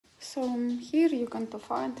So here you can to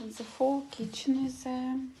find the full kitchen is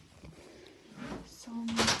there. So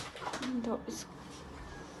those.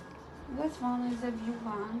 This one is a view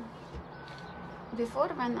one. Before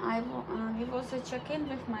when we was check-in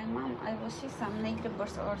with my mom, I will see some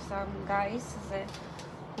neighbors or some guys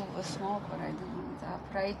who was smoker. I don't know that.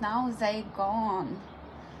 Right now they gone.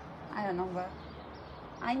 I don't know where.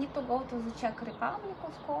 I need to go to the Czech Republic,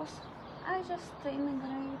 of course. I just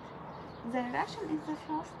immigrate. The Russian is the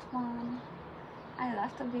first one. I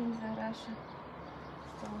love to be in the Russia.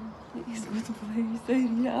 So it's good place. I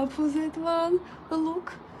really up for that one.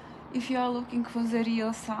 Look. If you are looking for the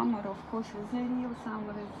real summer, of course, the real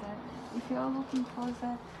summer is there. If you are looking for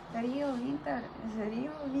the real winter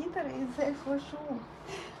is there for sure.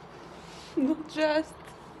 Not just.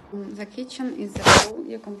 The kitchen is full.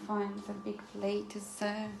 You can find the big plate is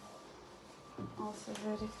there. Also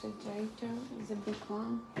the refrigerator is a big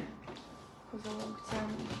one for the long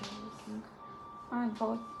term everything. I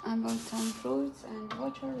bought some fruits and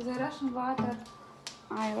water. The Russian water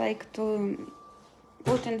I like to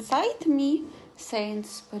put inside me Saint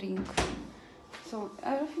Spring. So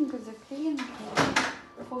everything is clean.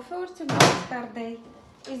 For 30 bucks per day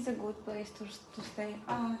is a good place to stay.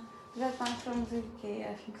 That one from the UK,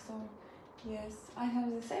 I think so. Yes, I have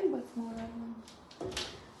the same but smaller one.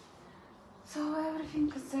 So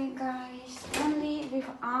everything is there, guys. Only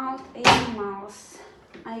without animals.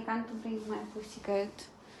 I can't bring my pussycat.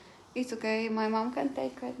 It's okay, my mom can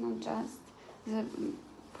take it, not just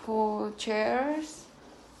for chairs.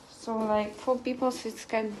 So like 4 people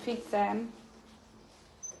can fit them.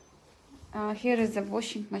 Here is the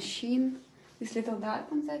washing machine. This little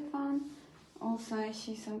dark on that one. Also I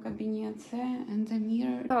see some cabinets there and the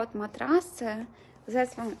mirror. About mattress,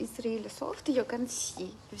 that one is really soft. You can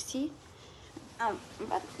see. You see?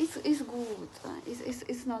 But it's good.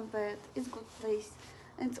 It's not bad. It's good place.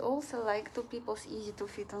 And also like 2 people easy to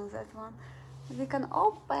fit on that one. We can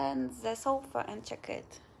open the sofa and check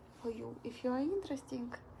it for you if you are interested.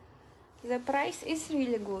 The price is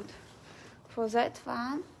really good for that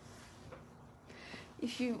one.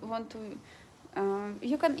 If you want to,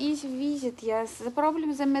 you can easily visit. Yes, the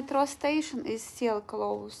problem the metro station is still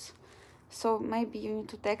closed, so maybe you need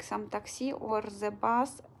to take some taxi or the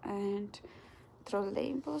bus and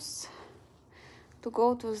trolleybus to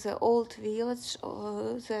go to the old village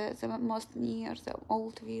or the most near the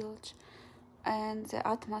old village and the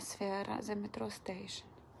atmosphere, the metro station.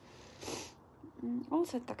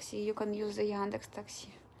 Also taxi, you can use the Yandex taxi.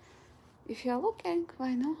 If you are looking,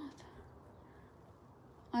 why not?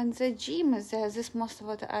 And the gym is there, this most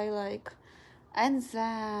what I like. And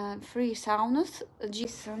the free saunas,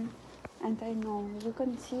 Jason. And I know, you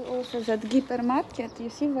can see also that hypermarket, you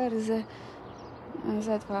see where is the,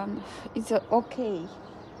 that one, it's okay.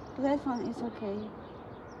 That one is okay.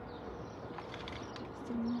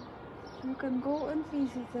 You can go and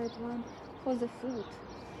visit that one for the food.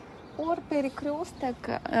 Or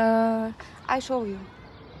Перекресток, I show you.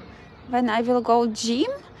 When I will go gym,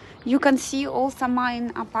 you can see also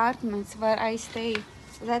mine apartments where I stay.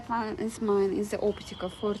 That one is mine, is the Optica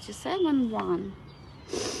 47-1.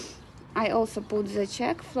 I also put the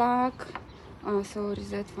Czech flag, sorry,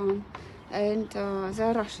 that one, and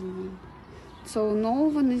the Russian one. So no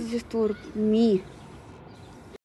one is disturbed me.